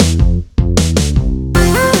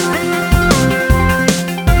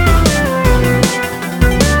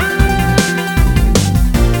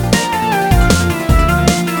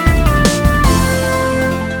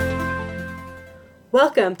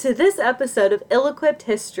Welcome to this episode of Ill-Equipped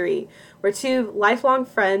History, where two lifelong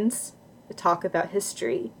friends talk about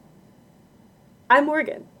history. I'm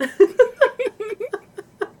Morgan.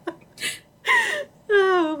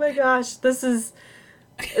 Oh my gosh, it's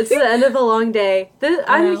the end of a long day.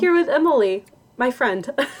 I'm here with Emily, my friend.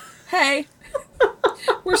 Hey.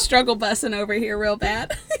 We're struggle bussing over here real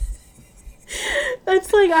bad.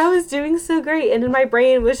 It's like I was doing so great, and in my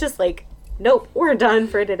brain was just like, nope, we're done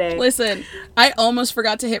for today. Listen, I almost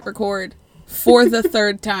forgot to hit record for the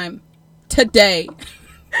third time today.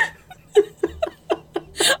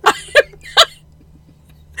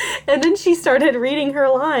 And then she started reading her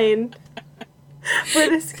line for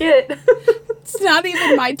the skit. It's not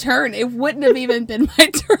even my turn. It wouldn't have even been my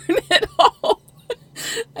turn at all.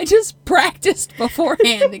 I just practiced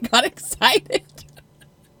beforehand and got excited.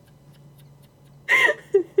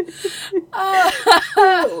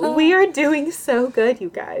 We are doing so good, you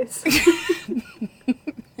guys.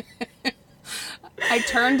 I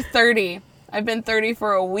turned 30. I've been 30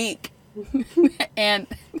 for a week. And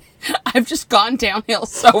I've just gone downhill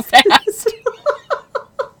so fast.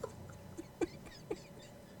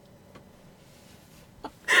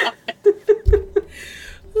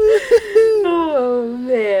 Oh,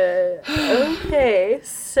 man. Okay,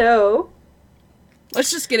 so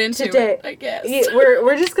let's just get into it, I guess. Yeah,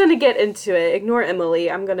 we're just going to get into it. Ignore Emily.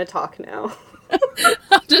 I'm going to talk now.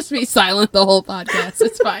 I'll just be silent the whole podcast.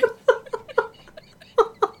 It's fine.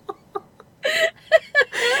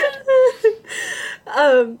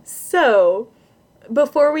 So,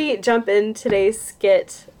 before we jump in today's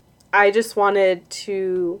skit, I just wanted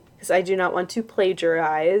to, because I do not want to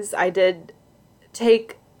plagiarize, I did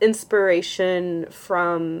take inspiration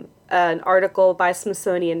from an article by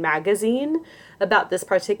Smithsonian Magazine about this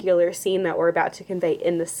particular scene that we're about to convey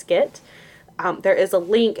in the skit. There is a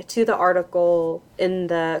link to the article in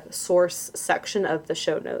the source section of the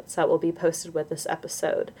show notes that will be posted with this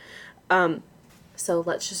episode. So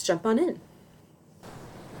let's just jump on in.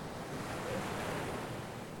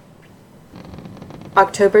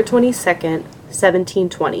 October 22nd,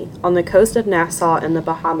 1720, on the coast of Nassau in the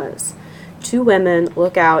Bahamas. Two women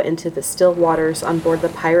look out into the still waters on board the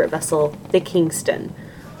pirate vessel, the Kingston.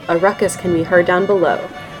 A ruckus can be heard down below,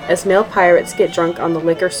 as male pirates get drunk on the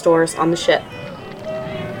liquor stores on the ship.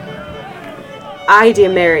 Ay, dear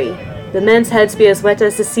Mary, the men's heads be as wet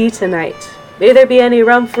as the sea tonight. May there be any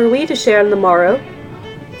rum for we to share on the morrow?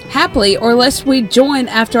 Haply, or lest we join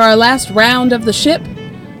after our last round of the ship,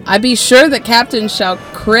 I be sure the captain shall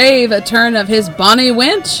crave a turn of his bonny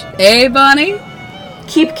wench, eh, Bonny?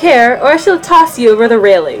 Keep care, or I shall toss you over the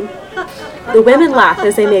railing. The women laugh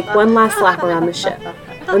as they make one last lap around the ship,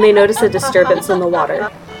 when they notice a disturbance in the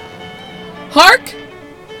water. Hark!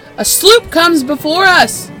 A sloop comes before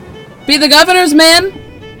us! Be the governor's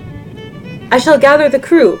men? I shall gather the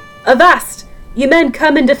crew. Avast! Ye men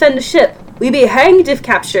come and defend the ship. We be hanged if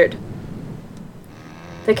captured.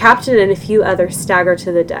 The captain and a few others stagger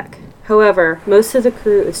to the deck. However, most of the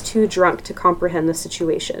crew is too drunk to comprehend the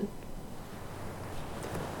situation.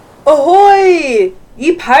 Ahoy!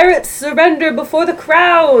 Ye pirates, surrender before the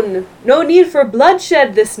crown! No need for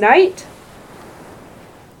bloodshed this night!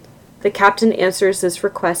 The captain answers this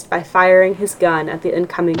request by firing his gun at the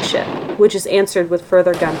incoming ship, which is answered with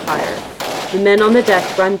further gunfire. The men on the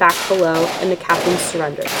deck run back below, and the captain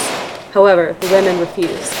surrenders. However, the women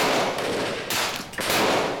refuse.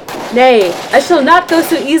 Nay, I shall not go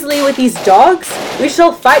so easily with these dogs. We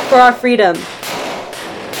shall fight for our freedom.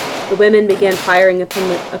 The women began firing upon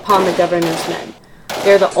the governor's men.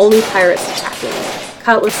 They are the only pirates attacking.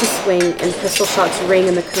 Cutlasses swing and pistol shots ring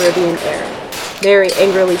in the Caribbean air. Mary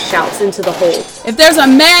angrily shouts into the hold. If there's a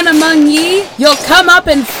man among ye, you'll come up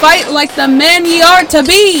and fight like the men ye are to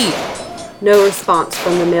be! No response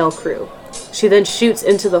from the male crew. She then shoots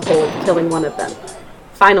into the hold, killing one of them.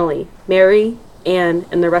 Finally, Mary, Anne,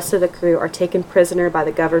 and the rest of the crew are taken prisoner by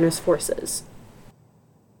the governor's forces.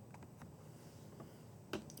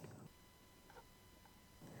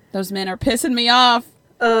 Those men are pissing me off.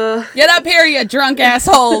 Get up here, you drunk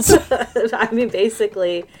assholes. I mean,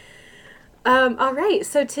 basically. All right,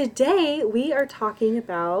 so today we are talking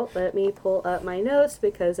about, let me pull up my notes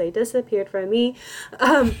because they disappeared from me.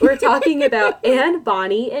 We're talking about Anne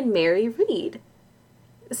Bonny and Mary Read.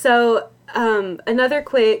 So, another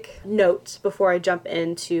quick note before I jump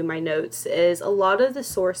into my notes is a lot of the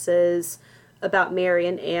sources about Mary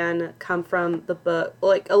and Anne come from the book,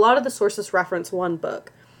 like a lot of the sources reference one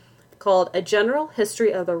book called A General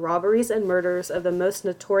History of the Robberies and Murders of the Most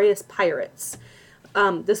Notorious Pirates.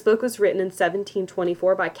 This book was written in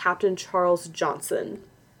 1724 by Captain Charles Johnson.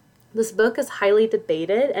 This book is highly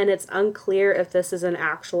debated, and it's unclear if this is an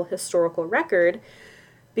actual historical record.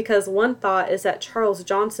 because one thought is that Charles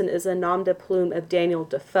Johnson is a nom de plume of Daniel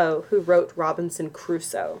Defoe, who wrote Robinson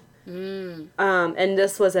Crusoe. And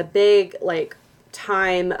this was a big, like,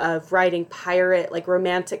 time of writing pirate, like,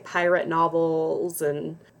 romantic pirate novels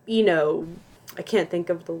and, you know, I can't think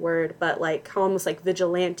of the word, but, like, almost like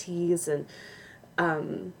vigilantes and,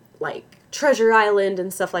 like, Treasure Island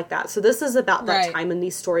and stuff like that. So this is about that time when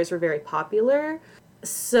these stories were very popular.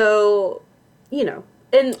 So, you know,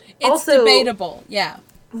 and it's also debatable, yeah.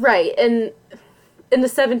 Right, and in the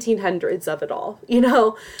 1700s of it all, you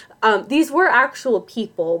know, these were actual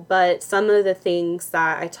people, but some of the things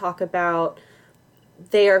that I talk about,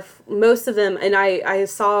 they are, most of them, and I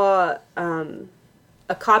saw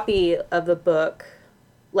a copy of the book,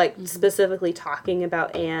 like, specifically talking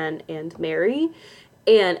about Anne and Mary,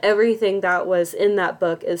 and everything that was in that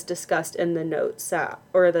book is discussed in the notes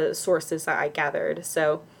or the sources that I gathered.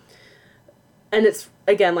 So, and it's,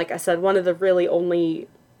 again, like I said, one of the really only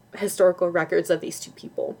historical records of these two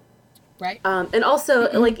people. Right. And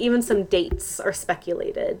also, like, even some dates are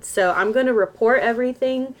speculated. So I'm going to report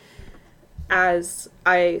everything as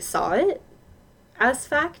I saw it as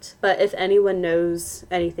fact. But if anyone knows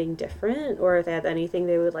anything different or if they have anything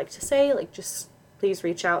they would like to say, like, just please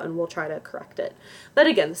reach out and we'll try to correct it. But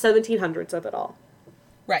again, the 1700s of it all.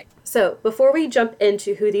 Right. So before we jump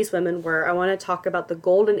into who these women were, I want to talk about the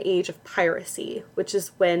golden age of piracy, which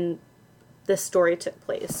is when this story took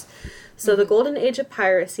place. So the golden age of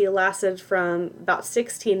piracy lasted from about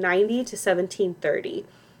 1690 to 1730.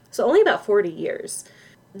 So only about 40 years.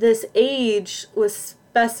 This age was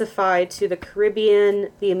specified to the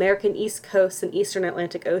Caribbean, the American East Coast and Eastern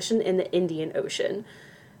Atlantic Ocean, and the Indian Ocean.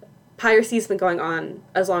 Piracy's been going on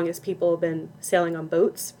as long as people have been sailing on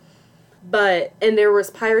boats. And there was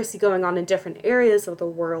piracy going on in different areas of the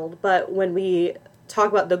world, but when we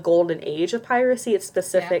talk about the golden age of piracy, it's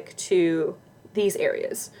specific to these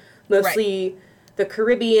areas. Mostly the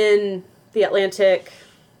Caribbean, the Atlantic,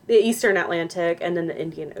 the Eastern Atlantic, and then the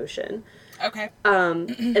Indian Ocean. Okay.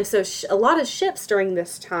 And so a lot of ships during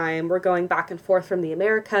this time were going back and forth from the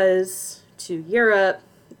Americas to Europe,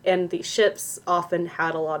 and these ships often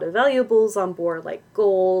had a lot of valuables on board, like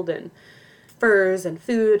gold and furs and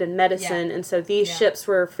food and medicine, and so these ships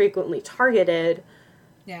were frequently targeted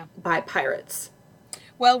by pirates.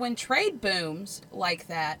 Well, when trade booms like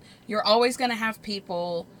that, you're always going to have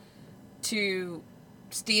people to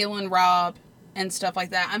steal and rob and stuff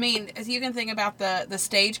like that. I mean, you can think about the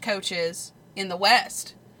stagecoaches in the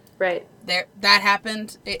West. Right. That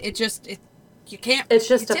happened. You can't. It's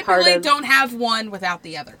just you a part of. Don't have one without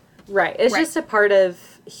the other. Right. It's just a part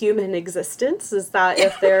of human existence. Is that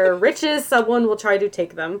if they're riches, someone will try to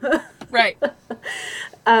take them. Right.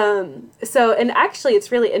 So, and actually,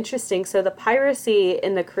 it's really interesting. So, the piracy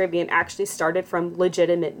in the Caribbean actually started from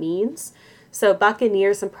legitimate means. So,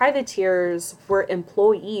 buccaneers and privateers were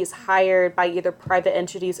employees hired by either private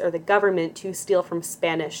entities or the government to steal from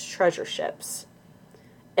Spanish treasure ships.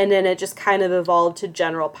 And then it just kind of evolved to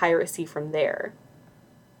general piracy from there.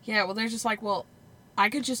 Yeah, well, they're just like, well, I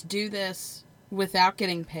could just do this without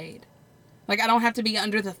getting paid. Like, I don't have to be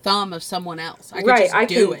under the thumb of someone else. I could just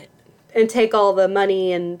do it. And take all the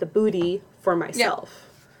money and the booty for myself.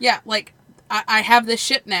 Yeah, like, I have this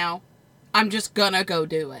ship now. I'm just gonna go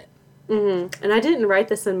do it. Mm-hmm. And I didn't write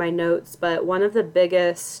this in my notes, but one of the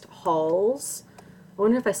biggest hauls, I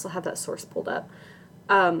wonder if I still have that source pulled up.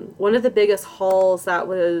 One of the biggest hauls that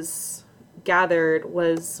was gathered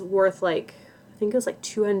was worth, like, I think it was like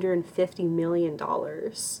 $250 million.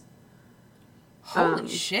 Holy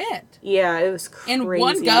shit. Yeah, it was crazy. In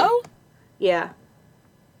one go? Yeah.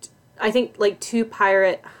 I think, like,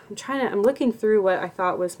 I'm looking through what I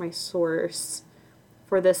thought was my source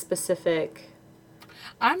for this specific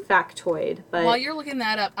factoid. But while you're looking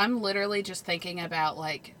that up, I'm literally just thinking about,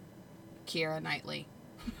 like, Keira Knightley.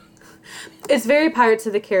 It's very Pirates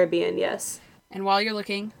of the Caribbean, yes. And while you're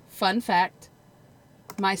looking, fun fact,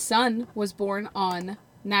 my son was born on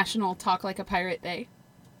National Talk Like a Pirate Day.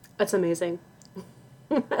 That's amazing.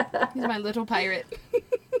 He's my little pirate.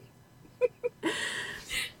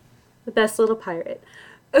 The best little pirate.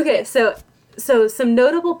 Okay, so some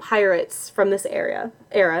notable pirates from this era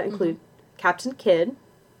include Captain Kidd,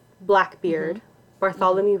 Blackbeard,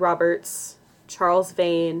 Bartholomew Roberts, Charles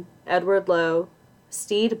Vane, Edward Lowe,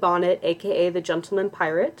 Stede Bonnet, a.k.a. the Gentleman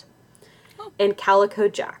Pirate, and Calico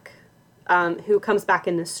Jack, who comes back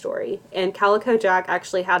in this story. And Calico Jack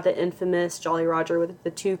actually had the infamous Jolly Roger with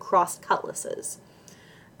the two crossed cutlasses.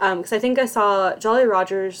 Because I think I saw Jolly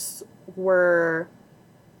Rogers were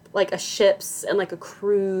like a ship's and like a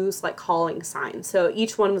crew's like calling sign. So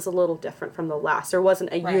each one was a little different from the last. There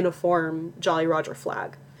wasn't a uniform Jolly Roger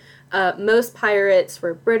flag. Most pirates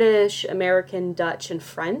were British, American, Dutch, and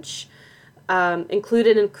French.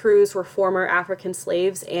 Included in crews were former African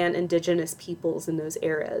slaves and indigenous peoples in those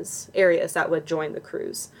areas that would join the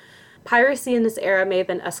crews. Piracy in this era may have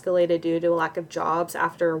been escalated due to a lack of jobs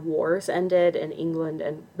after wars ended in England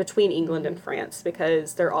and between England and France,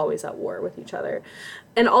 because they're always at war with each other.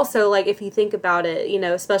 And also, like, if you think about it, you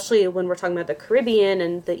know, especially when we're talking about the Caribbean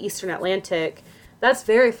and the Eastern Atlantic, that's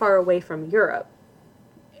very far away from Europe.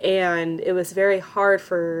 And it was very hard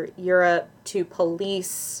for Europe to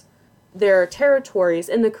police their territories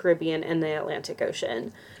in the Caribbean and the Atlantic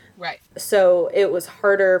Ocean. Right. So it was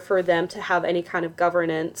harder for them to have any kind of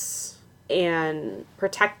governance and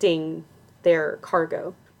protecting their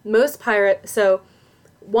cargo. So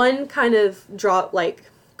one kind of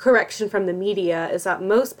correction from the media is that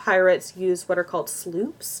most pirates use what are called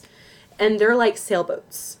sloops, and they're like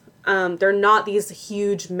sailboats. They're not these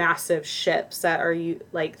huge, massive ships that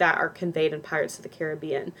are conveyed in Pirates of the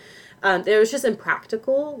Caribbean. It was just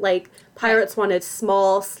impractical. Like, pirates wanted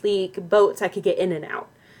small, sleek boats that could get in and out.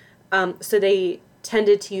 So they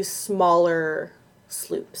tended to use smaller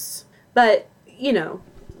sloops. But, you know,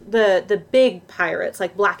 the big pirates,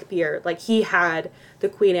 like Blackbeard, like, he had the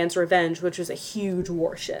Queen Anne's Revenge, which was a huge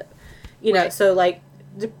warship. You know, so, like,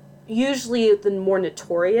 usually the more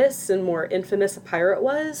notorious and more infamous a pirate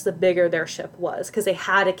was, the bigger their ship was, because they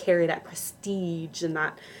had to carry that prestige and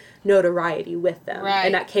that notoriety with them. Right.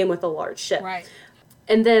 And that came with a large ship. Right.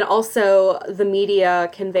 And then also the media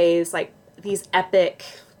conveys, like, these epic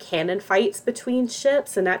cannon fights between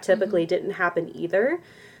ships, and that typically didn't happen either,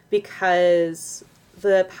 because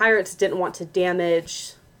the pirates didn't want to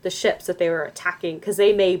damage the ships that they were attacking, because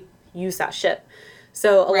they may use that ship.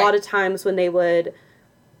 So a lot of times when they would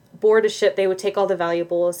board a ship, they would take all the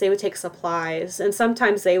valuables, they would take supplies, and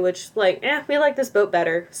sometimes they would just we like this boat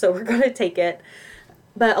better, so we're going to take it.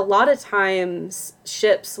 But a lot of times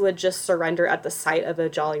ships would just surrender at the sight of a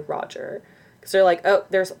Jolly Roger. Because they're like, oh,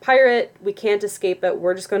 there's a pirate, we can't escape it,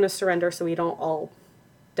 we're just going to surrender so we don't all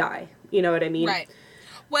die. You know what I mean? Right.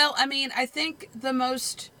 Well, I mean, I think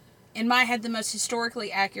in my head, the most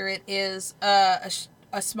historically accurate is a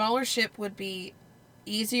smaller ship would be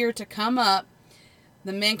easier to come up.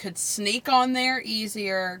 The men could sneak on there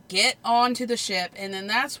easier, get onto the ship, and then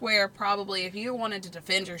that's where probably if you wanted to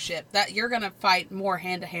defend your ship, that you're going to fight more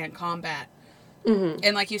hand-to-hand combat. Mm-hmm.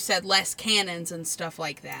 And like you said, less cannons and stuff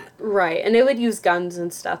like that. Right, and they would use guns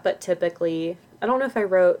and stuff, but typically, I don't know if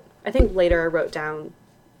I think later I wrote down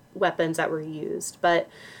weapons that were used, but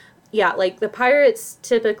yeah, like the pirates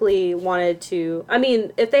typically wanted to, I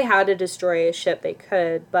mean, if they had to destroy a ship, they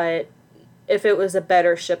could, but if it was a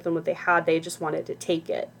better ship than what they had, they just wanted to take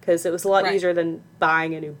it, because it was a lot easier than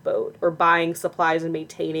buying a new boat or buying supplies and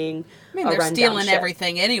maintaining they're stealing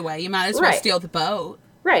everything anyway. You might as well steal the boat.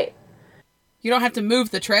 Right. You don't have to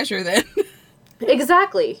move the treasure then.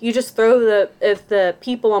 Exactly. You just if the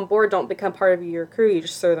people on board don't become part of your crew, you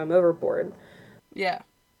just throw them overboard. Yeah.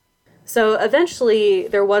 So eventually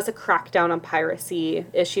there was a crackdown on piracy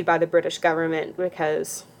issued by the British government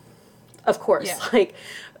because, of course,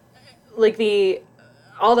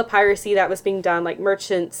 all the piracy that was being done, like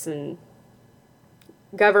merchants and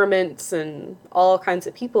governments and all kinds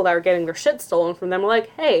of people that were getting their shit stolen from them were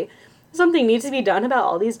like, hey, something needs to be done about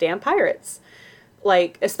all these damn pirates.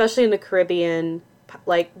 Like, especially in the Caribbean,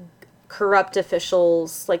 like, corrupt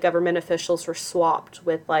officials, like, government officials were swapped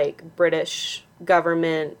with, like, British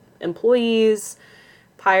government employees.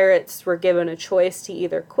 Pirates were given a choice to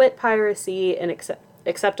either quit piracy and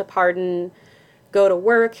accept a pardon, go to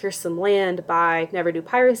work, here's some land, buy, never do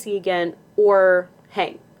piracy again, or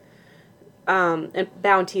hang. And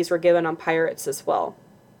bounties were given on pirates as well.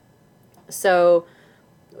 So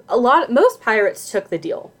most pirates took the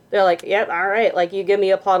deal. They're like, yep, all right, like, you give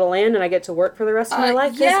me a plot of land and I get to work for the rest of my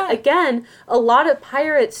life. Because, again, a lot of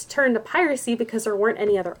pirates turned to piracy because there weren't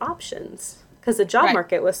any other options. Because the job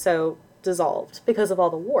market was so dissolved because of all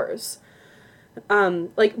the wars.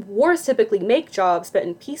 Wars typically make jobs, but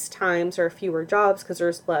in peace times there are fewer jobs because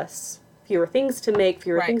there's fewer things to make,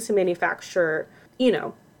 fewer things to manufacture. You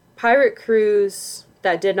know, pirate crews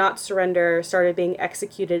that did not surrender started being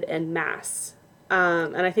executed en masse.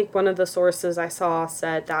 And I think one of the sources I saw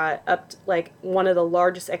said that one of the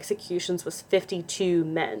largest executions was 52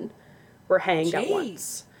 men were hanged at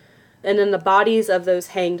once. And then the bodies of those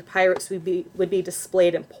hanged pirates would be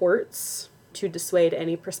displayed in ports to dissuade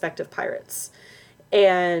any prospective pirates.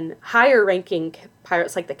 And higher ranking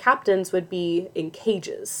pirates, like the captains, would be in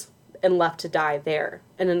cages and left to die there.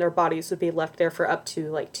 And then their bodies would be left there for up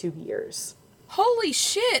to 2 years. Holy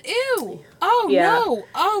shit, ew! Oh, yeah. No!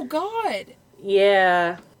 Oh, God!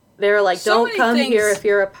 Yeah. They were like, So don't come here if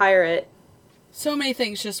you're a pirate. So many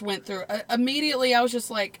things just went through. Immediately, I was just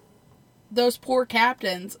like, those poor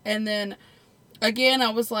captains. And then, again,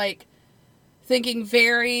 I was like, thinking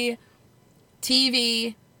very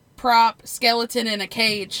TV prop skeleton in a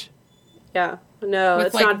cage. Yeah. No, with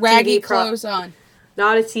it's like not raggy TV prop. clothes on.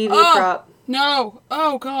 Not a TV prop. No.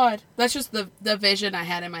 Oh, God. That's just the vision I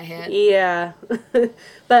had in my head. Yeah.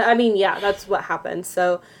 But, I mean, yeah, that's what happened.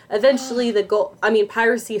 So, eventually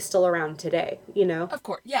piracy is still around today, you know? Of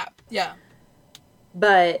course. Yeah. Yeah.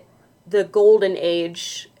 But the golden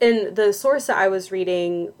age, and the source that I was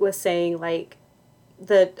reading was saying, like,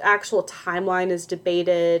 the actual timeline is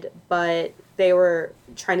debated, but they were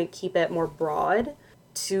trying to keep it more broad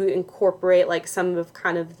to incorporate, like, some of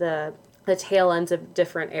kind of the tail ends of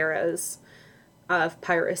different eras of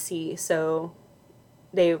piracy. So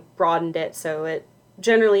they broadened it, so it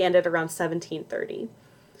generally ended around 1730.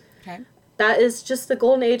 Okay. That is just the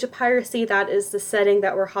golden age of piracy. That is the setting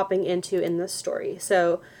that we're hopping into in this story.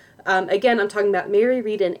 So, again, I'm talking about Mary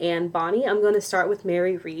Read and Anne Bonny. I'm going to start with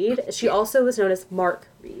Mary Read. She also was known as Mark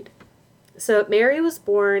Read. So, Mary was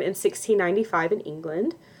born in 1695 in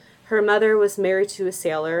England. Her mother was married to a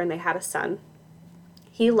sailor, and they had a son.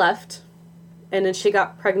 He left, and then she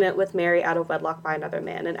got pregnant with Mary out of wedlock by another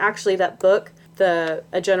man. And actually, that book, A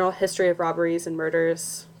General History of Robberies and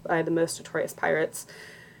Murders by the Most Notorious Pirates,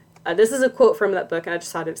 this is a quote from that book, and I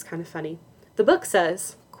just thought it was kind of funny. The book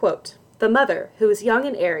says, quote, "The mother, who was young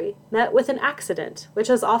and airy, met with an accident, which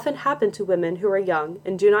has often happened to women who are young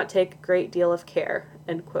and do not take a great deal of care,"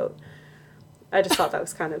 end quote. I just thought that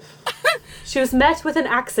was kind of... She was met with an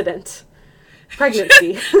accident.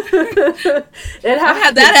 Pregnancy. I've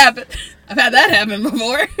had that happen. I've had that happen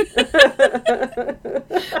before.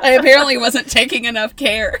 I apparently wasn't taking enough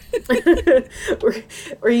care.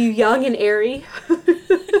 Were you young and airy?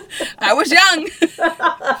 I was young.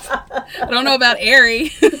 I don't know about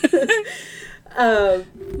airy.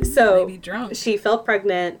 So maybe drunk. She fell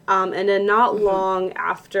pregnant, and then not long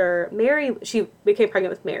after she became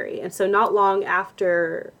pregnant with Mary, and so not long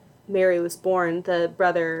after Mary was born, the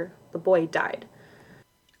boy died.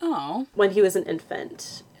 Oh. When he was an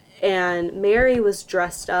infant. And Mary was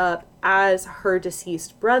dressed up as her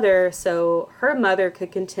deceased brother, so her mother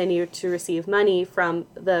could continue to receive money from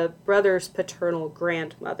the brother's paternal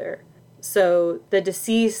grandmother. So the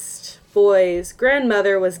deceased boy's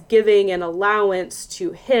grandmother was giving an allowance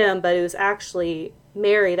to him, but it was actually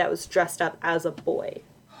Mary that was dressed up as a boy.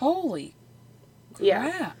 Holy crap.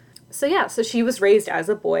 Yeah. So she was raised as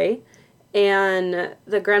a boy, and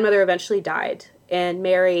the grandmother eventually died. And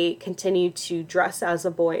Mary continued to dress as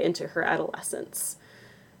a boy into her adolescence.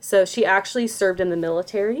 So she actually served in the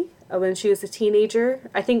military when she was a teenager.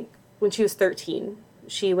 I think when she was 13,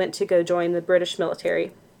 she went to go join the British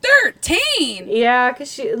military. 13? Yeah,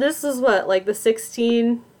 because this is what, like the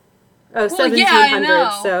 1700s. Yeah, I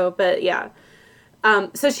know. So, but yeah.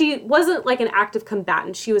 So she wasn't like an active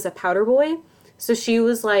combatant. She was a powder boy. So she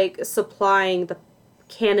was like supplying the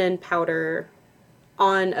cannon powder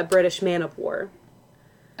on a British man-of-war.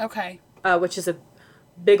 Okay. Which is a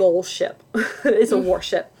big old ship. It's a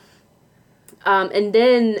warship. And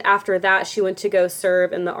then after that, she went to go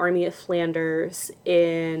serve in the Army of Flanders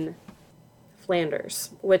in Flanders,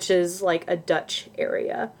 which is like a Dutch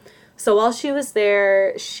area. So while she was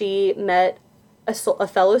there, she met a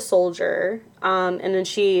fellow soldier, and then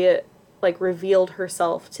she like revealed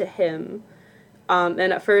herself to him. And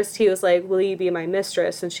at first he was like, "Will you be my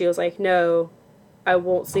mistress?" And she was like, "No, I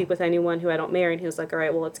won't sleep with anyone who I don't marry." And he was like, "All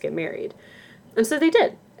right, well, let's get married." And so they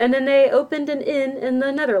did. And then they opened an inn in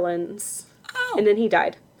the Netherlands. Oh. And then he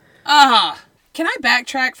died. Can I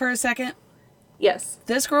backtrack for a second? Yes.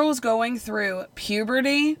 This girl was going through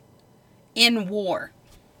puberty in war.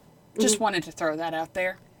 Just wanted to throw that out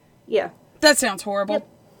there. Yeah. That sounds horrible. Yep.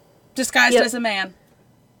 Disguised as a man.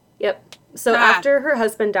 Yep. So after her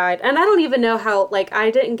husband died, and I don't even know how, like, I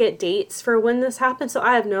didn't get dates for when this happened, so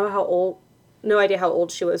I have no idea how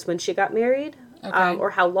old she was when she got married,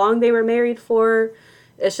 or how long they were married for.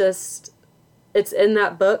 It's just, it's in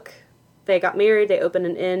that book. They got married, they opened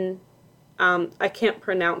an inn. I can't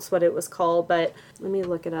pronounce what it was called, but let me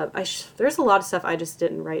look it up. There's a lot of stuff I just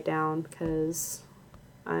didn't write down because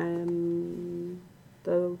I'm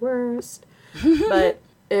the worst. But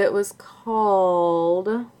it was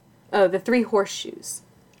called, The Three Horseshoes.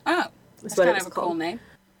 Oh, that's kind of a cool name.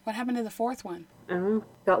 What happened to the fourth one? I don't know.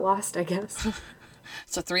 Got lost, I guess.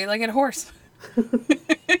 It's a three-legged horse.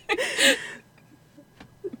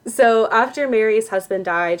 So after Mary's husband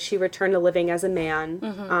died, she returned to living as a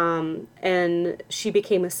man, and she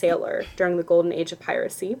became a sailor during the golden age of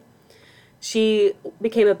piracy. She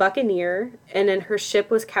became a buccaneer, and then her ship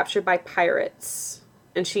was captured by pirates,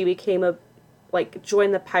 and she became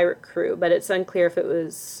joined the pirate crew, but it's unclear if it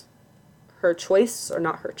was her choice or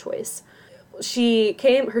not her choice.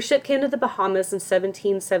 Her ship came to the Bahamas in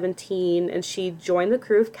 1717, and she joined the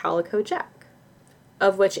crew of Calico Jack,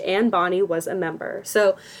 of which Anne Bonny was a member.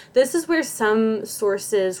 So this is where some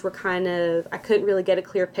sources were I couldn't really get a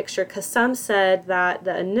clear picture, because some said that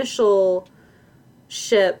the initial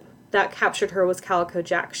ship that captured her was Calico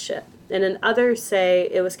Jack's ship. And then others say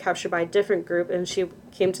it was captured by a different group and she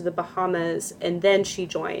came to the Bahamas and then she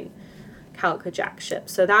joined Calico Jack's ship.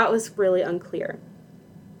 So that was really unclear.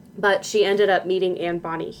 But she ended up meeting Anne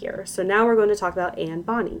Bonny here. So now we're going to talk about Anne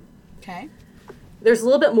Bonny. Okay. There's a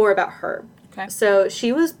little bit more about her. Okay. So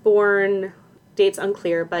she was born, dates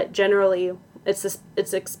unclear, but generally it's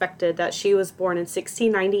expected that she was born in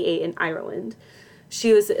 1698 in Ireland.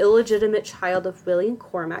 She was the illegitimate child of William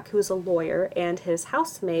Cormac, who was a lawyer, and his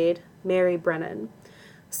housemaid, Mary Brennan.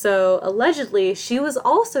 So, allegedly, she was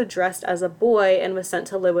also dressed as a boy and was sent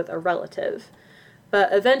to live with a relative.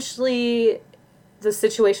 But eventually, the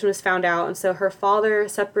situation was found out, and so her father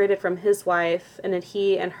separated from his wife, and then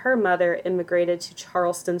he and her mother immigrated to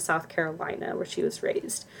Charleston, South Carolina, where she was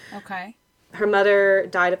raised. Okay. Her mother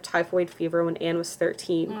died of typhoid fever when Anne was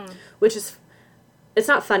 13, which is... It's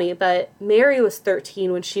not funny, but Mary was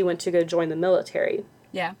 13 when she went to go join the military.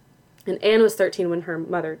 Yeah. And Anne was 13 when her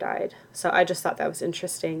mother died. So I just thought that was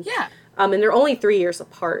interesting. Yeah. And they're only 3 years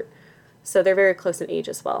apart. So they're very close in age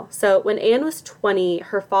as well. So when Anne was 20,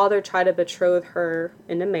 her father tried to betroth her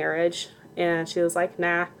into marriage. And she was like,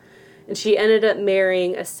 nah. And she ended up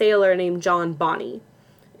marrying a sailor named John Bonny.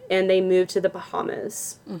 And they moved to the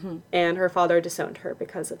Bahamas. Mm-hmm. And her father disowned her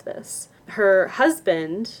because of this. Her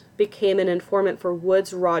husband became an informant for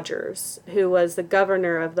Woodes Rogers, who was the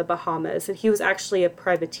governor of the Bahamas, and he was actually a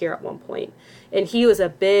privateer at one point. And he was a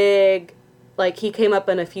big, he came up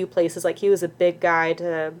in a few places, he was a big guy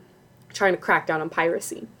trying to crack down on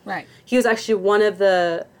piracy. Right. He was actually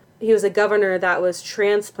he was a governor that was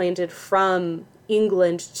transplanted from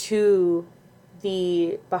England to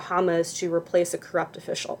the Bahamas to replace a corrupt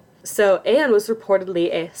official. So Anne was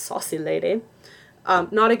reportedly a saucy lady,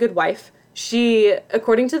 not a good wife. She,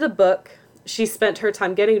 according to the book, she spent her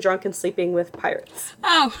time getting drunk and sleeping with pirates.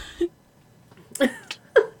 Oh.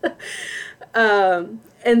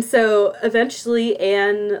 And so eventually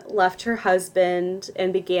Anne left her husband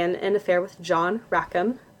and began an affair with John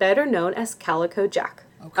Rackham, better known as Calico Jack.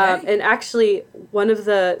 Okay. And actually, one of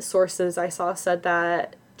the sources I saw said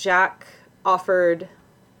that Jack offered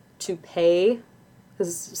to pay,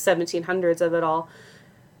 because 1700s of it all,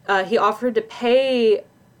 he offered to pay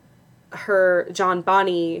her, John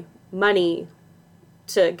Bonny, money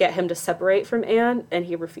to get him to separate from Anne, and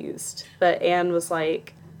he refused. But Anne was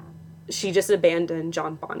like, she just abandoned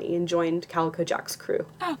John Bonny and joined Calico Jack's crew.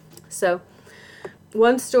 Oh. So,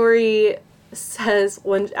 one story says,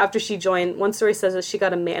 after she joined, one story says that she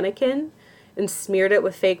got a mannequin and smeared it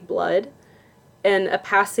with fake blood, and a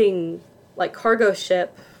passing, cargo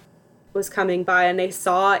ship was coming by, and they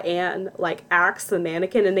saw Anne, axe the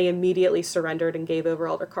mannequin, and they immediately surrendered and gave over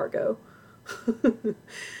all their cargo.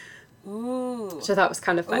 Ooh. Which I thought was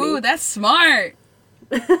kind of funny. Ooh, that's smart.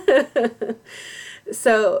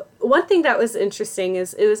 So, one thing that was interesting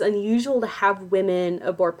is it was unusual to have women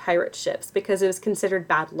aboard pirate ships because it was considered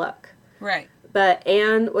bad luck. Right. But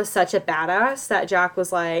Anne was such a badass that Jack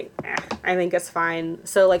was like, I think it's fine.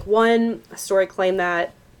 So, one story claimed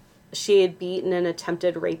that she had beaten an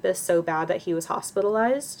attempted rapist so bad that he was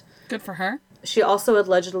hospitalized. Good for her. She also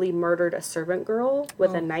allegedly murdered a servant girl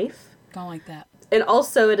with a knife. Don't like that. And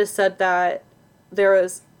also it is said that there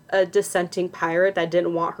was a dissenting pirate that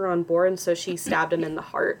didn't want her on board, and so she stabbed him in the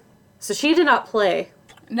heart. So she did not play.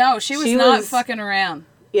 No, she was not fucking around.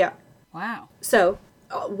 Yeah. Wow. So,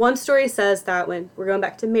 one story says that we're going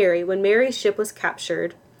back to Mary, when Mary's ship was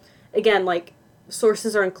captured, again,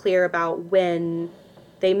 sources are unclear about when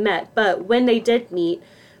they met, but when they did meet,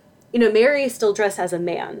 Mary is still dressed as a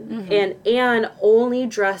man, and Anne only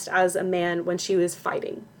dressed as a man when she was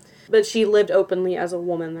fighting. But she lived openly as a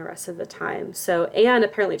woman the rest of the time. So Anne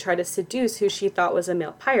apparently tried to seduce who she thought was a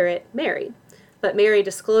male pirate, Mary. But Mary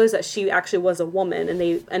disclosed that she actually was a woman, and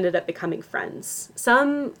they ended up becoming friends.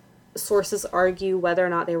 Some sources argue whether or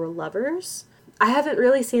not they were lovers. I haven't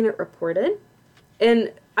really seen it reported.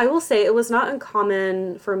 And I will say it was not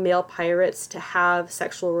uncommon for male pirates to have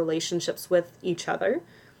sexual relationships with each other.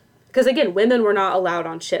 Because, again, women were not allowed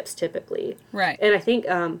on ships, typically. Right. And I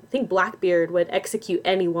think Blackbeard would execute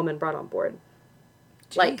any woman brought on board.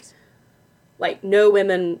 Jeez. No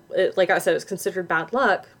women, like I said, it was considered bad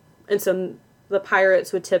luck. And so the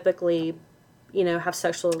pirates would typically have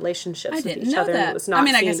sexual relationships with didn't each know other. that. And it was not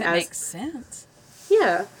I seen guess it as, makes sense.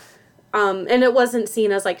 Yeah. And it wasn't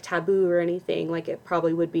seen as, like, taboo or anything like it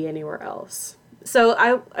probably would be anywhere else. So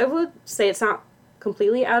I would say it's not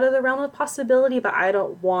completely out of the realm of possibility, but I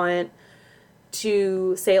don't want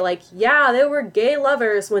to say, like, yeah, they were gay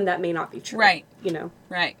lovers when that may not be true. Right.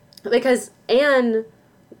 Right. Because Anne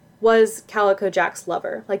was Calico Jack's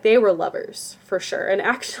lover. Like, they were lovers, for sure. And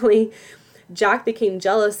actually, Jack became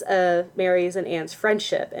jealous of Mary's and Anne's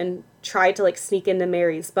friendship and tried to, like, sneak into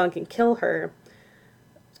Mary's bunk and kill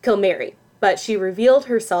Mary. But she revealed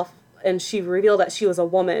herself, and she revealed that she was a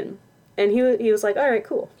woman. And he was like, all right,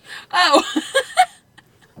 cool. Oh.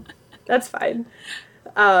 That's fine.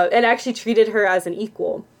 And actually treated her as an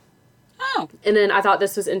equal. Oh. And then I thought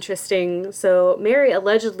this was interesting. So Mary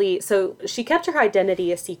allegedly, so she kept her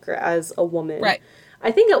identity a secret as a woman. Right.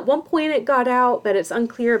 I think at one point it got out, but it's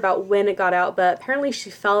unclear about when it got out. But apparently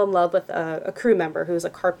she fell in love with a crew member who was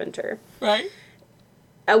a carpenter. Right.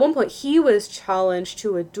 At one point he was challenged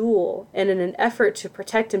to a duel, and in an effort to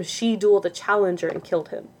protect him, she dueled the challenger and killed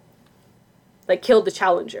him. Like, killed the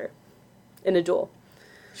challenger in a duel.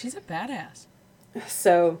 She's a badass.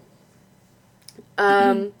 So,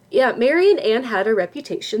 yeah, Mary and Anne had a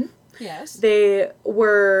reputation. Yes. They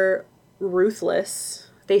were ruthless.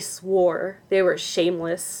 They swore. They were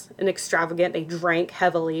shameless and extravagant. They drank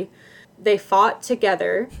heavily. They fought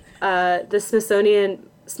together. The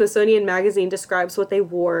Smithsonian Magazine describes what they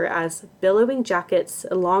wore as billowing jackets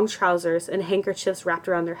and long trousers and handkerchiefs wrapped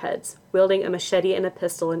around their heads, wielding a machete and a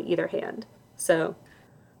pistol in either hand. So,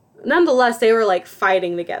 nonetheless, they were, like,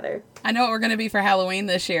 fighting together. I know what we're going to be for Halloween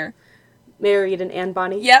this year. Mary and Anne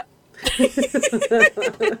Bonny? Yep. We've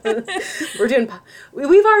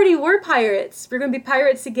already were pirates. We're going to be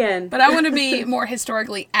pirates again. But I want to be more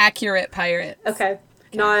historically accurate pirates. Okay.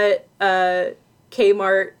 Not,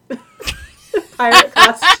 Kmart pirate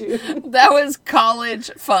costume. That was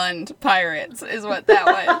college fund pirates is what that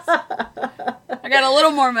was. I got a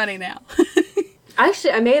little more money now.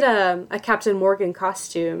 Actually, I made a Captain Morgan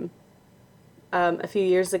costume a few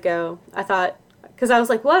years ago. I thought, because I was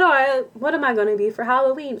like, what am I going to be for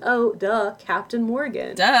Halloween? Oh, duh, Captain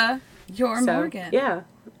Morgan. Duh, you're Morgan. Yeah,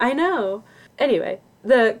 I know. Anyway,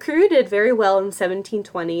 the crew did very well in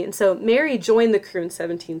 1720, and so Mary joined the crew in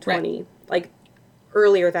 1720, right. Like,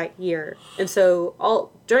 earlier that year. And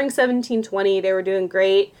so during 1720, they were doing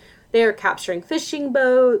great. They were capturing fishing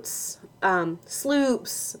boats,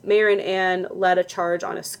 sloops. Mary and Anne led a charge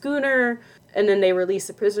on a schooner, and then they released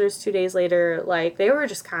the prisoners 2 days later. Like, they were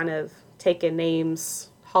just kind of taking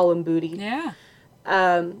names, hauling booty. Yeah.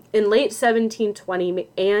 In late 1720,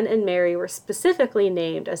 Anne and Mary were specifically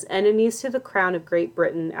named as enemies to the crown of Great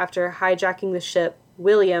Britain after hijacking the ship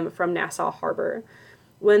William from Nassau Harbor.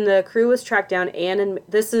 When the crew was tracked down,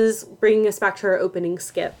 this is bringing us back to our opening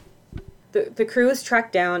skip. The crew was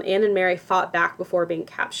tracked down. Anne and Mary fought back before being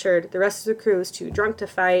captured. The rest of the crew was too drunk to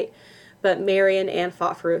fight, but Mary and Anne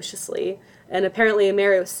fought ferociously. And apparently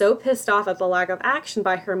Mary was so pissed off at the lack of action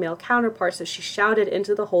by her male counterparts that she shouted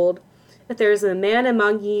into the hold, "If there is a man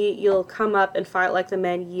among ye, you'll come up and fight like the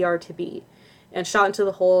men ye are to be," and shot into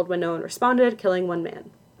the hold when no one responded, killing one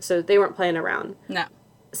man. So they weren't playing around. No.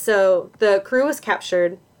 So the crew was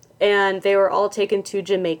captured, and they were all taken to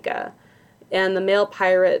Jamaica. And the male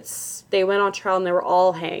pirates, they went on trial, and they were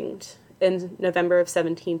all hanged in November of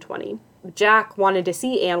 1720. Jack wanted to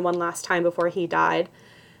see Anne one last time before he died,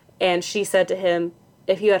 and she said to him,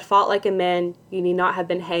 "If you had fought like a man, you need not have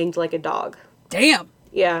been hanged like a dog." Damn.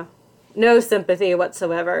 Yeah. No sympathy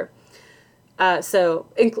whatsoever. So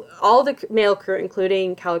all the male crew,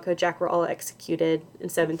 including Calico Jack, were all executed in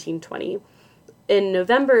 1720. On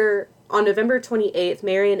November 28th,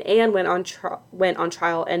 Mary and Anne went on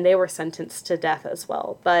trial, and they were sentenced to death as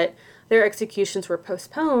well. But their executions were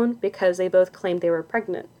postponed because they both claimed they were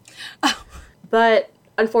pregnant. Oh. But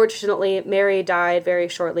unfortunately, Mary died very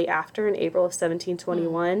shortly after, in April of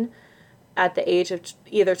 1721, at the age of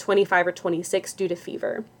either 25 or 26 due to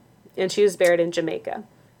fever. And she was buried in Jamaica.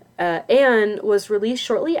 Anne was released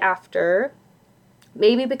shortly after,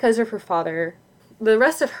 maybe because of her father. The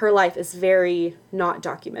rest of her life is very not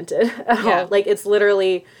documented at all. Like, it's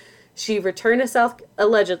literally,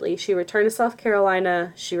 allegedly, she returned to South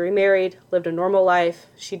Carolina, she remarried, lived a normal life.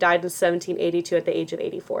 She died in 1782 at the age of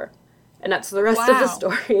 84. And that's the rest of the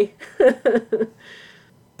story.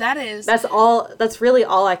 That's really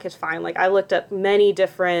all I could find. Like, I looked up many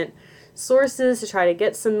different sources to try to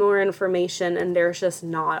get some more information, and there's just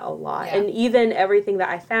not a lot. Yeah. And even everything that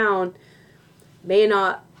I found may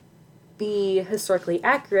not be historically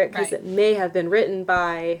accurate because it may have been written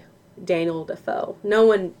by Daniel Defoe. No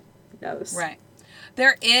one knows. Right.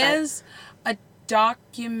 There is a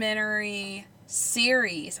documentary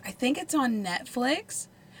series. I think it's on Netflix.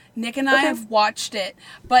 Nick and I have watched it,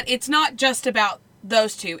 but it's not just about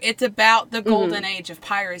those two. It's about the golden age of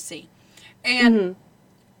piracy. And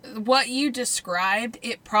what you described,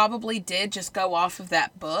 it probably did just go off of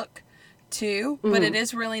that book too, but it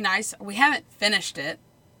is really nice. We haven't finished it.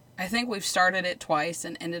 I think we've started it twice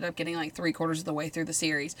and ended up getting like 3/4 of the way through the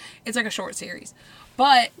series. It's like a short series.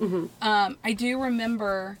 But I do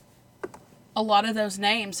remember a lot of those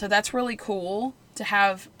names, so that's really cool to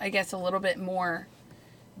have, I guess, a little bit more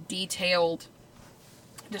detailed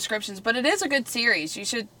descriptions. But it is a good series. You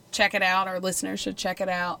should check it out. Our listeners should check it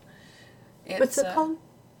out. What's it called?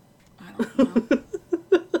 I don't know.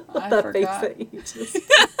 I forgot. Face that you just...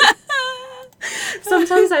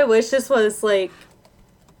 Sometimes I wish this was like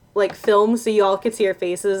film so you all could see your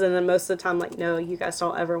faces, and then most of the time, like, no, you guys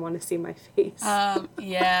don't ever want to see my face.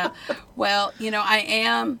 Yeah. Well,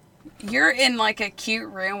 you're in like a cute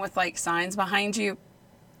room with like signs behind you.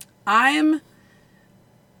 I'm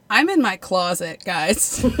in my closet,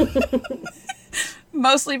 guys.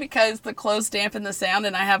 Mostly because the clothes dampen the sound,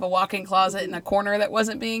 and I have a walk-in closet in a corner that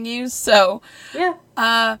wasn't being used. So, yeah.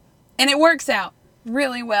 And it works out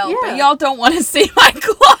really well. Yeah. But y'all don't want to see my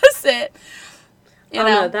closet.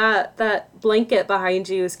 No, that blanket behind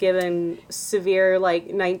you is giving severe, like,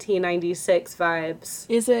 1996 vibes.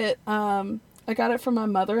 Is it? I got it from my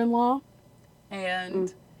mother-in-law,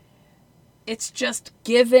 and it's just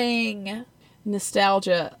giving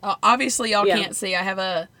nostalgia. Obviously, y'all can't see. I have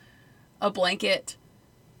a blanket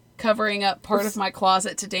covering up part of my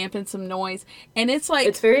closet to dampen some noise, and it's like...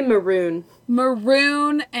 It's very maroon.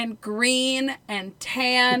 Maroon and green and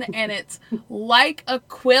tan, and it's like a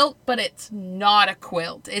quilt, but it's not a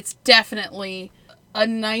quilt. It's definitely a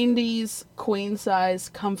 90s queen-size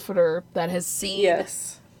comforter that has seen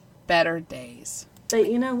better days.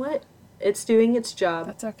 But you know what? It's doing its job.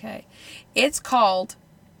 That's okay. It's called,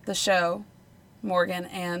 the show, Morgan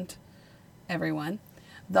and everyone,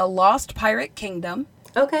 The Lost Pirate Kingdom.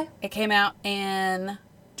 Okay. It came out in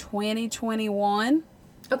 2021.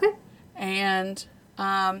 Okay. And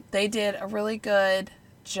they did a really good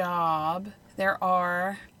job. There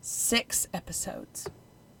are 6 episodes.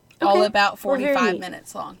 Okay. All about 45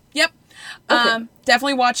 minutes long. Yep. Okay.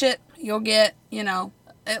 Definitely watch it. You'll get,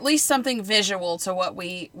 at least something visual to what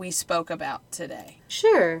we spoke about today.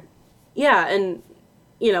 Sure. Yeah, and,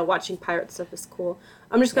 watching pirate stuff is cool.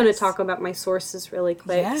 I'm just going to talk about my sources really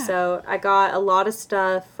quick. Yeah. So I got a lot of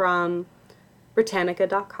stuff from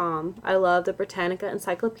Britannica.com. I love the Britannica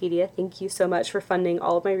Encyclopedia. Thank you so much for funding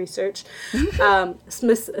all of my research. The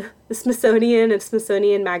Smithsonian and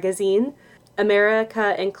Smithsonian Magazine.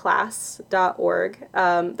 AmericaInClass.org.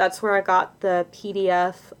 That's where I got the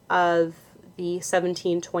PDF of the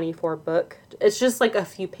 1724 book. It's just like a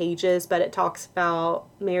few pages, but it talks about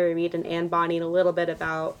Mary Read and Anne Bonny and a little bit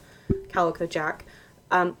about Calico Jack.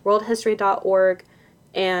 Worldhistory.org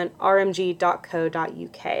and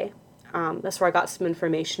rmg.co.uk. That's where I got some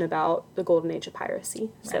information about the golden age of piracy.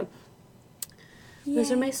 Right. So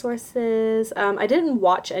those are my sources. I didn't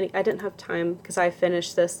watch any. I didn't have time because I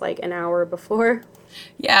finished this like an hour before.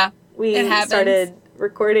 Yeah, we started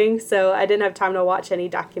recording, so I didn't have time to watch any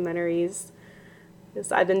documentaries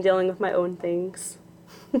because I've been dealing with my own things.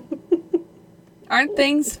 Aren't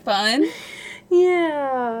things fun?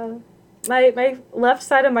 Yeah. My left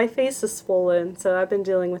side of my face is swollen, so I've been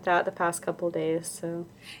dealing with that the past couple days. So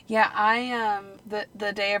yeah, I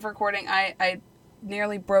the day of recording, I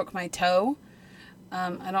nearly broke my toe.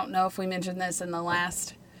 I don't know if we mentioned this in the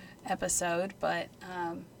last episode, but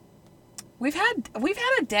we've had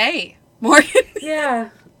a day, Morgan. Yeah.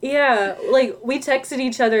 Like we texted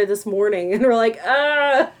each other this morning, and we're like,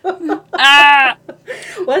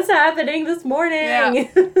 what's happening this morning? Yeah.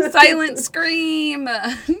 Silent scream.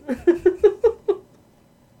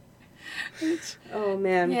 Oh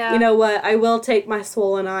man. Yeah. You know what? I will take my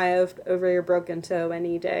swollen eye over your broken toe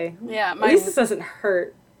any day. Yeah. At least this doesn't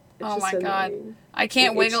hurt. Oh my God. I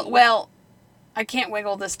can't wiggle. Well, I can't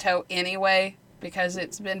wiggle this toe anyway because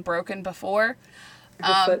it's been broken before.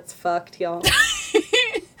 Your foot's fucked, y'all.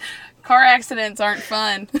 Car accidents aren't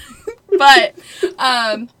fun. But,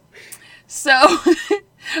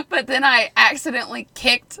 but then I accidentally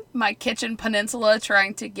kicked my kitchen peninsula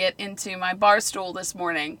trying to get into my bar stool this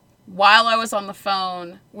morning while I was on the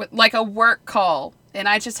phone with like a work call. And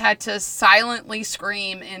I just had to silently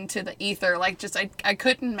scream into the ether. Like I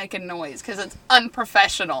couldn't make a noise because it's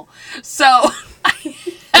unprofessional. So I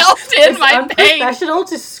held in my pain. It's unprofessional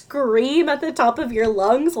to scream at the top of your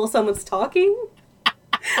lungs while someone's talking?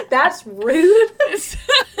 That's rude.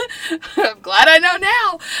 I'm glad I know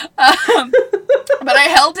now. But I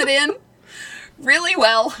held it in really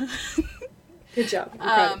well. Good job. I'm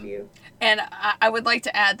proud of you. And I would like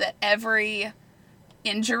to add that every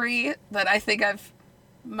injury that I think I've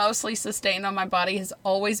mostly sustained on my body has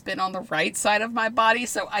always been on the right side of my body.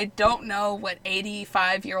 So I don't know what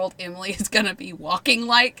 85-year-old Emily is going to be walking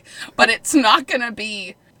like, but it's not going to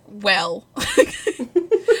be well.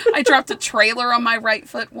 I dropped a trailer on my right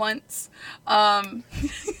foot once. I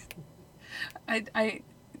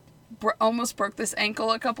almost broke this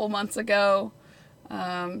ankle a couple months ago.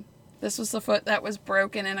 This was the foot that was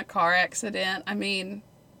broken in a car accident. I mean,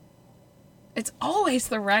 it's always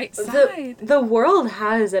the right side. The world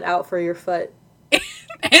has it out for your foot.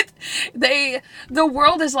 The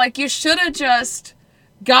world is like, you should have just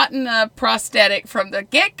gotten a prosthetic from the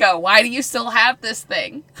get-go. Why do you still have this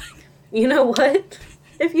thing? You know what?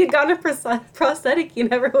 If you'd gotten a prosthetic, you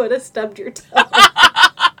never would have stubbed your toe.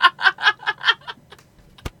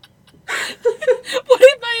 What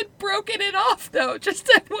if I had broken it off, though? Just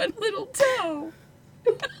that one little toe.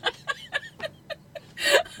 You're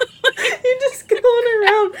just going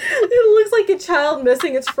around. It looks like a child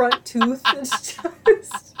missing its front tooth. It's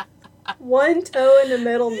just one toe in the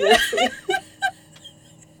middle missing.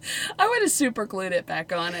 I would have super glued it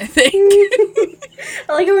back on, I think.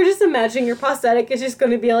 I like how we're just imagining your prosthetic is just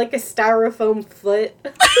going to be like a styrofoam foot.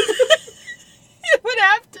 It would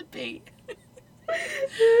have to be.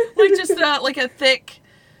 Like just like a thick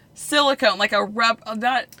silicone, like a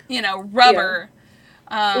rubber.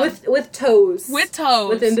 Yeah. With toes. With toes.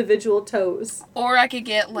 With individual toes. Or I could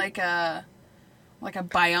get like a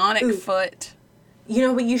bionic foot. You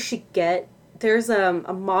know what you should get? There's a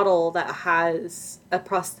model that has a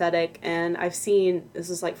prosthetic, and I've seen, this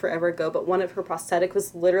was like forever ago, but one of her prosthetic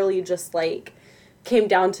was literally just like, came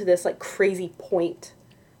down to this like crazy point.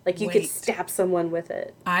 Like you could stab someone with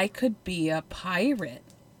it. I could be a pirate.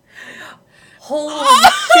 Holy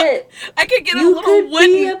shit. I could get a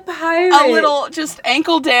little just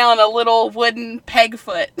ankle down, a little wooden peg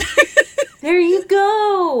foot. There you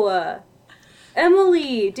go.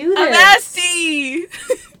 Emily, do this. Nasty.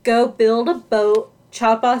 Go build a boat,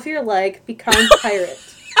 chop off your leg, become a pirate.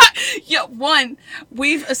 Yeah,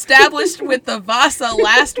 we've established with the Vasa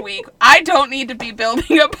last week, I don't need to be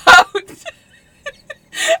building a boat.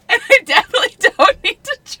 And I definitely don't need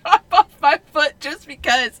to chop off my foot just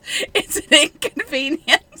because it's an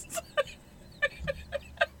inconvenience.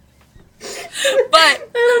 But I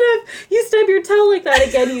don't know, if you stub your toe like that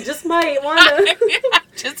again, you just might want to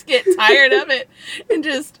just get tired of it and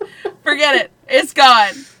just forget it. It's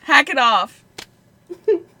gone. Hack it off.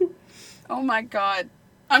 Oh my God.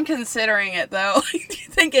 I'm considering it though. Do you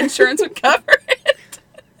think insurance would cover it?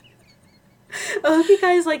 I hope you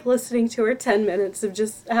guys like listening to our 10 minutes of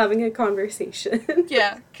just having a conversation.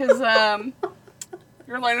 Yeah, because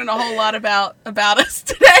you're learning a whole lot about us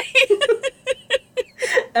today.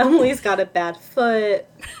 Emily's got a bad foot.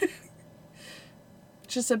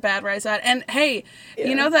 Just a bad right side. And hey,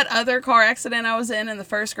 you know that other car accident I was in the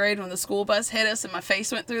first grade when the school bus hit us and my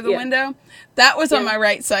face went through the window? That was on my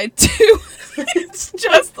right side too. It's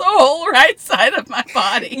just the whole right side of my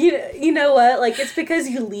body. You know what? Like, it's because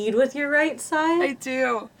you lead with your right side. I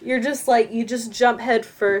do. You're just like, you just jump head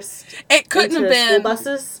first. It couldn't have been school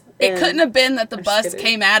buses. It couldn't have been that the bus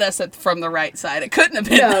came at us from the right side. It couldn't have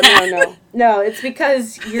been that. No, it's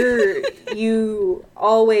because you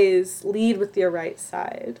always lead with your right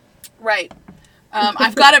side. Right.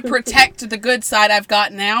 I've got to protect the good side I've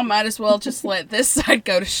got now. Might as well just let this side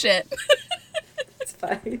go to shit. It's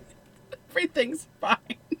fine. Everything's fine.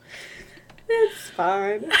 It's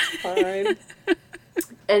fine.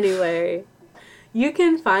 Anyway, you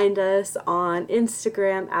can find us on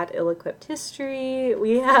Instagram at Ill-Equipped History.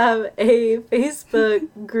 We have a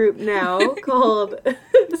Facebook group now called...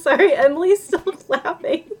 Sorry, Emily's still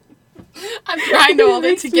laughing. I'm trying to hold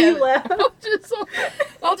it together.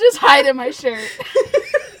 I'll just hide in my shirt.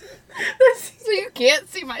 So you can't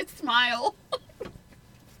see my smile.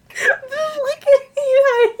 Look at you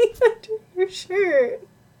hiding under your shirt.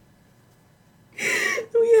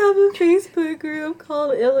 We have a Facebook group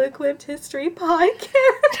called Ill-Equipped History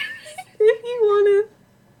Podcast. If you want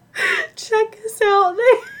to check us out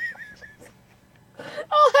there.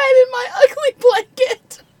 I'll hide in my ugly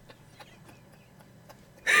blanket.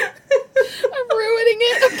 I'm ruining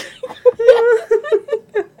it.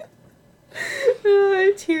 I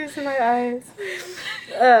have tears in my eyes.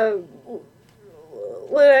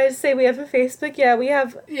 What did I say? We have a Facebook? Yeah, we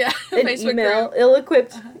have an email, group.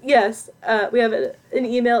 Ill-Equipped. Yes, we have an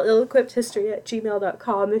email,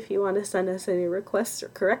 ill-equippedhistory@gmail.com if you want to send us any requests or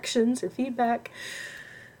corrections or feedback.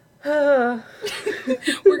 What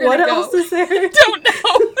else is there? Don't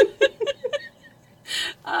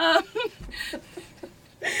know.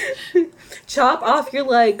 Chop off your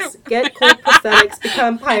legs, get cool prosthetics,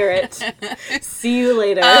 become pirate. See you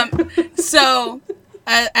later. So,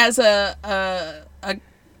 as a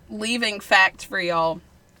leaving fact for y'all,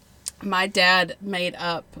 my dad made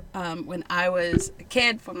up, when I was a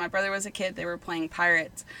kid, when my brother was a kid, they were playing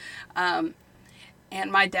pirates. And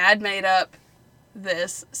my dad made up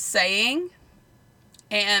this saying,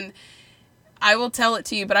 and I will tell it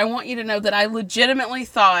to you, but I want you to know that I legitimately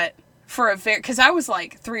thought because I was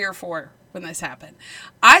like 3 or 4 when this happened.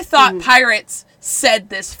 I thought pirates said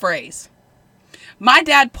this phrase. My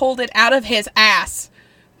dad pulled it out of his ass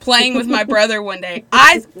playing with my brother one day.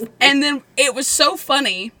 And then it was so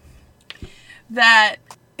funny that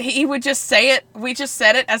he would just say it. We just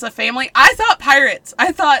said it as a family. I thought pirates.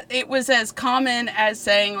 I thought it was as common as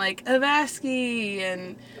saying like Avasky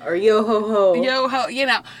and or yo ho ho. Yo ho, you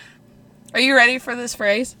know. Are you ready for this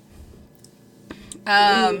phrase?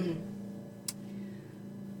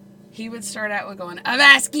 He would start out with going,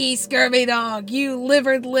 Avasky, scurvy dog, you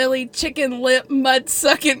livered lily, chicken lip, mud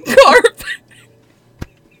sucking carp.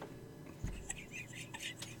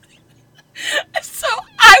 So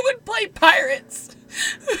I would play pirates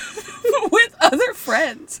with other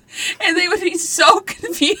friends, and they would be so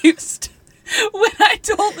confused when I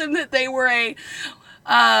told them that they were a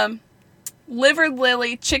livered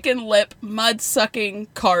lily, chicken lip, mud sucking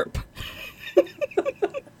carp.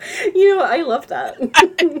 You know, I love that.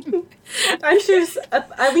 I'm sure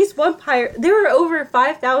at least one pirate. There were over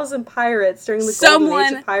 5,000 pirates during the golden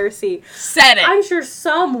age of piracy. Said it. I'm sure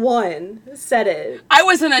someone said it. I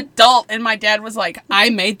was an adult, and my dad was like, "I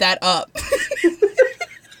made that up."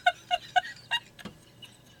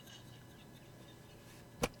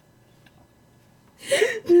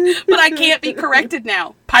 But I can't be corrected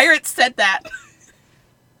now. Pirates said that.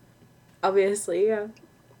 Obviously, yeah.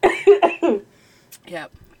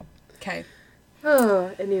 Yep. Okay. Oh,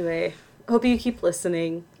 anyway. Hope you keep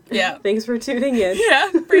listening. Yeah. Thanks for tuning in. Yeah,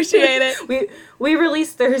 appreciate it. We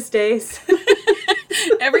release Thursdays.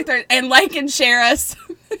 Every Thursday. And like and share us.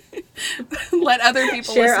 Let other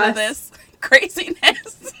people listen to this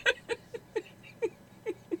craziness.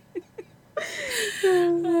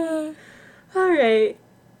 All right.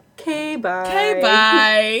 Okay, bye. Okay,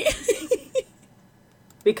 bye.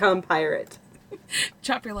 Become pirate.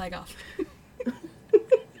 Chop your leg off.